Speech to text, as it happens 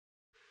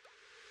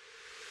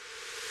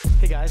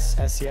guys,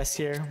 SCS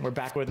here. We're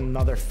back with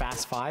another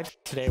Fast 5.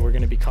 Today we're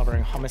going to be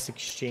covering Hummus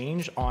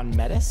Exchange on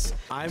Metis.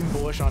 I'm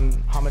bullish on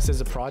Hummus as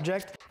a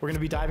project. We're going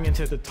to be diving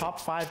into the top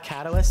 5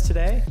 catalysts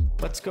today.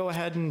 Let's go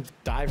ahead and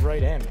dive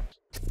right in.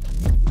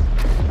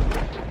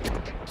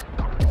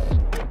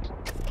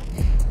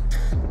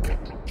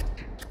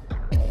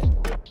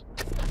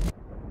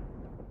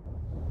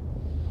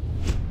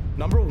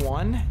 Number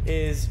 1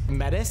 is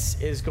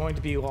Metis is going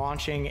to be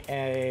launching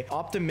a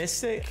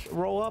optimistic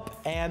rollup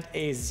and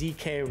a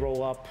ZK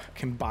rollup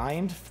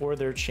combined for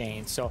their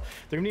chain. So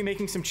they're gonna be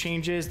making some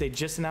changes. They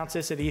just announced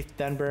this at ETH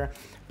Denver,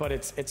 but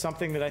it's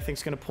something that I think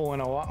is gonna pull in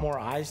a lot more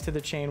eyes to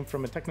the chain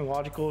from a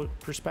technological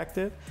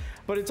perspective.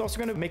 But it's also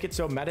gonna make it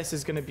so Metis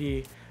is gonna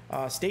be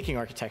staking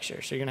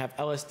architecture. So you're gonna have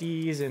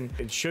LSDs and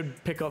it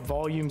should pick up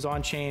volumes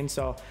on chain.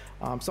 So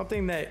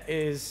something that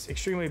is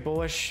extremely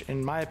bullish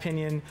in my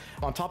opinion.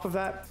 On top of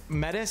that,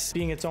 Metis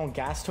being its own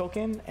gas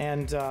token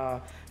and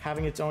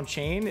having its own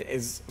chain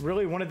is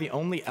really one of the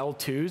only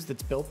L2s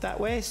that's built that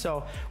way.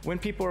 So when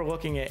people are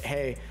looking at,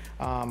 hey,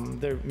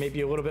 they're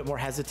maybe a little bit more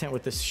hesitant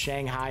with this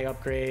Shanghai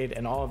upgrade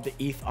and all of the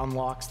ETH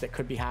unlocks that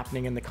could be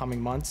happening in the coming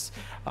months,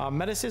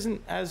 Metis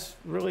isn't as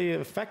really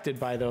affected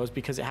by those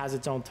because it has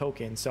its own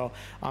token. So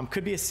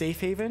could be a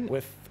safe haven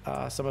with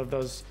some of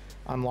those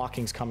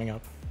unlockings coming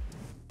up.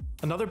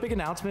 Another big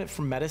announcement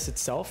from Metis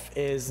itself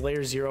is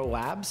Layerzero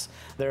Labs.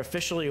 They're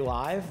officially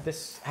live.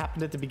 This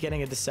happened at the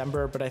beginning of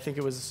December, but I think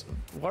it was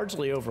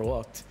largely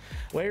overlooked.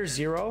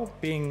 Layerzero,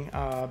 being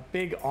a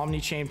big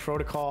omni-chain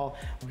protocol,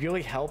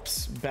 really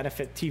helps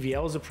benefit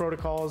TVLs of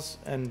protocols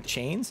and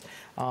chains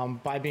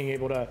by being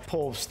able to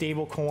pull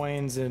stable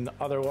coins and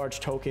other large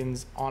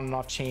tokens on and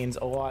off chains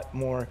a lot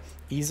more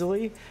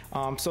easily.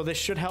 So this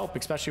should help,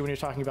 especially when you're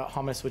talking about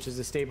Hummus, which is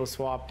a stable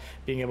swap,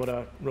 being able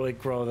to really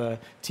grow the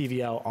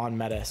TVL on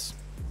Metis.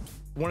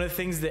 One of the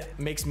things that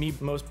makes me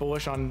most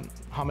bullish on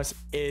Hummus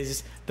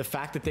is the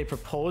fact that they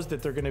proposed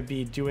that they're going to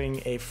be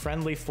doing a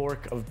friendly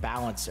fork of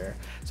Balancer.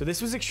 So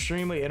this was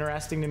extremely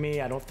interesting to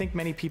me. I don't think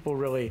many people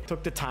really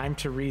took the time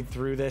to read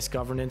through this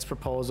governance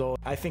proposal.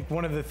 I think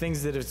one of the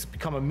things that has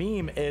become a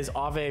meme is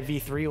AAVE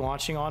V3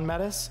 launching on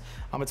Metis.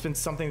 It's been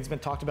something that's been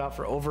talked about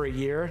for over a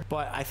year,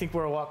 but I think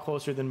we're a lot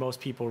closer than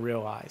most people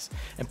realize.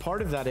 And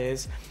part of that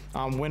is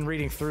when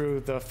reading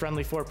through the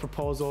friendly fork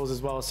proposals as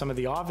well as some of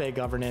the AAVE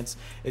governance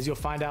is you'll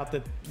find out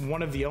that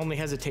one of the only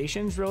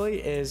hesitations really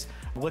is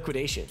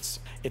liquidations.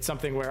 It's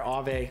something where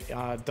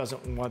AAVE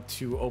doesn't want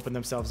to open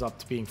themselves up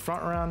to being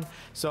front run,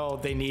 so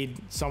they need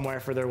somewhere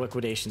for their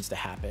liquidations to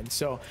happen.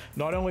 So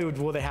not only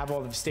will they have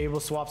all the stable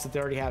swaps that they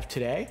already have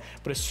today,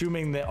 but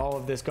assuming that all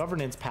of this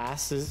governance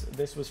passes,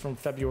 this was from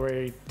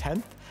February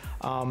 10th,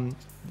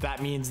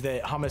 that means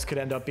that Hummus could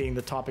end up being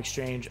the top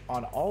exchange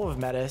on all of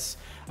Metis,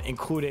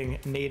 including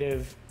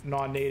native,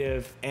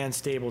 non-native, and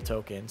stable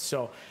tokens.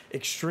 So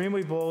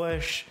extremely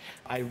bullish.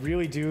 I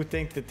really do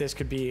think that this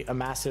could be a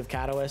massive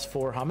catalyst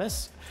for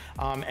Hummus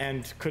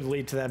and could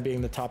lead to them being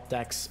the top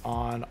DEX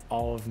on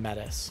all of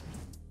Metis.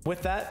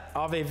 With that,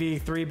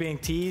 AAVE V3 being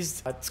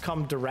teased, it's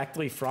come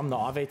directly from the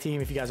AAVE team.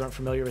 If you guys aren't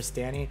familiar with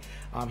Stanny,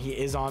 he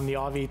is on the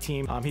AAVE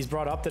team. He's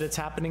brought up that it's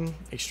happening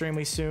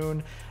extremely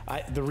soon.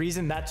 The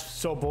reason that's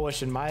so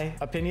bullish in my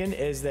opinion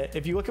is that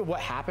if you look at what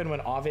happened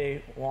when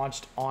AAVE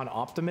launched on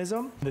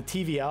Optimism, the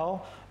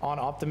TVL on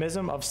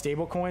Optimism of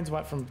stablecoins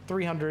went from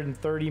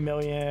 330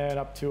 million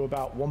up to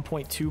about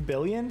 1.2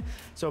 billion.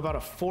 So about a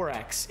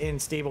 4x in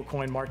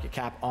stablecoin market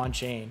cap on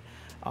chain.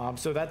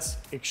 So that's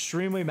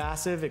extremely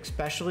massive,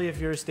 especially if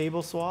you're a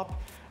stable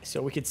swap.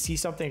 So we could see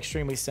something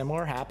extremely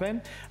similar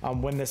happen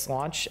when this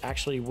launch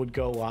actually would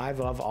go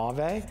live of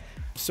AAVE.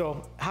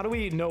 So how do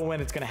we know when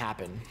it's going to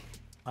happen?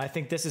 I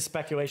think this is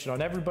speculation on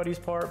everybody's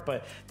part,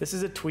 but this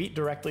is a tweet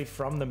directly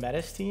from the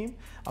Metis team.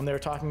 They were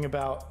talking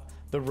about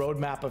the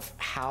roadmap of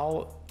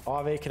how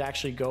AAVE could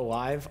actually go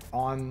live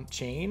on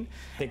chain.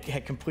 They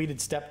had completed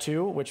step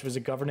 2, which was a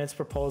governance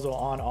proposal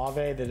on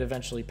AAVE that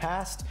eventually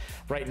passed.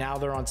 Right now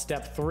they're on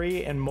step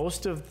 3, and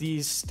most of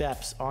these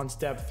steps on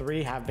step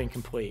 3 have been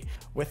complete.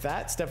 With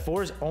that, step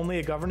 4 is only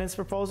a governance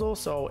proposal.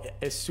 So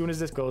as soon as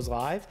this goes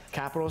live,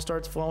 capital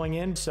starts flowing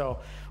in. So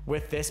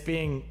with this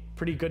being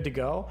pretty good to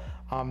go,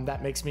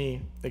 that makes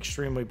me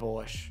extremely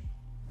bullish.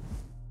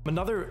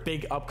 Another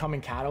big upcoming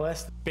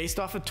catalyst,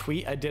 based off a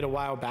tweet I did a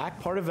while back,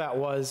 part of that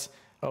was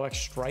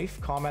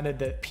Strife commented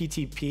that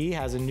PTP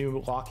has a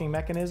new locking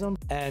mechanism,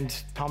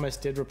 and Thomas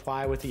did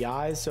reply with the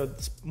eyes. So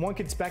one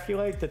could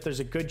speculate that there's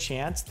a good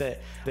chance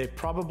that they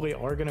probably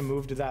are going to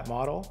move to that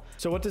model.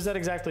 So what does that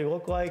exactly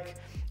look like?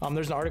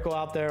 There's an article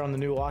out there on the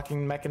new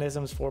locking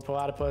mechanisms for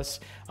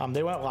Platypus.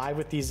 They went live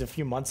with these a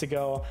few months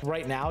ago.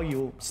 Right now,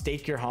 you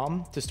stake your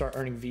hum to start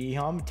earning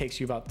VeHUM. It takes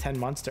you about 10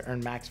 months to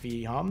earn max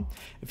VeHUM.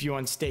 If you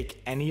unstake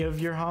any of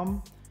your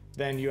hum,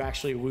 then you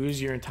actually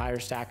lose your entire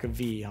stack of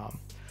VeHUM.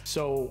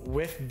 So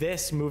with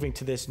this moving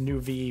to this new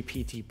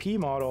VePTP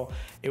model,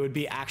 it would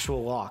be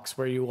actual locks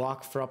where you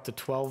lock for up to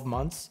 12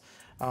 months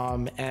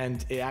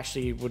and it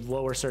actually would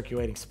lower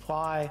circulating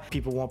supply.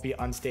 People won't be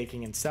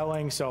unstaking and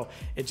selling. So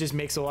it just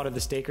makes a lot of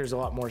the stakers a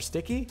lot more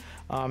sticky.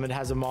 It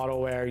has a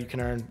model where you can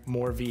earn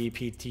more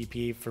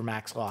VEPTP for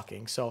max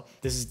locking. So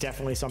this is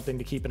definitely something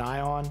to keep an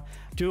eye on.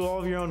 Do all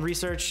of your own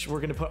research. We're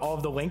going to put all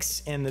of the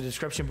links in the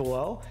description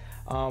below.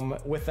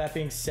 With that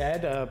being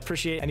said,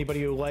 appreciate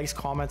anybody who likes,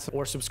 comments,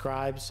 or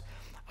subscribes.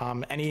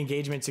 Any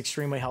engagement is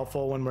extremely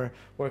helpful when we're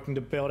working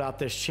to build out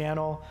this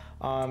channel,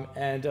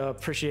 and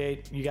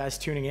appreciate you guys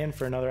tuning in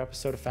for another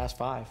episode of Fast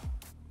 5.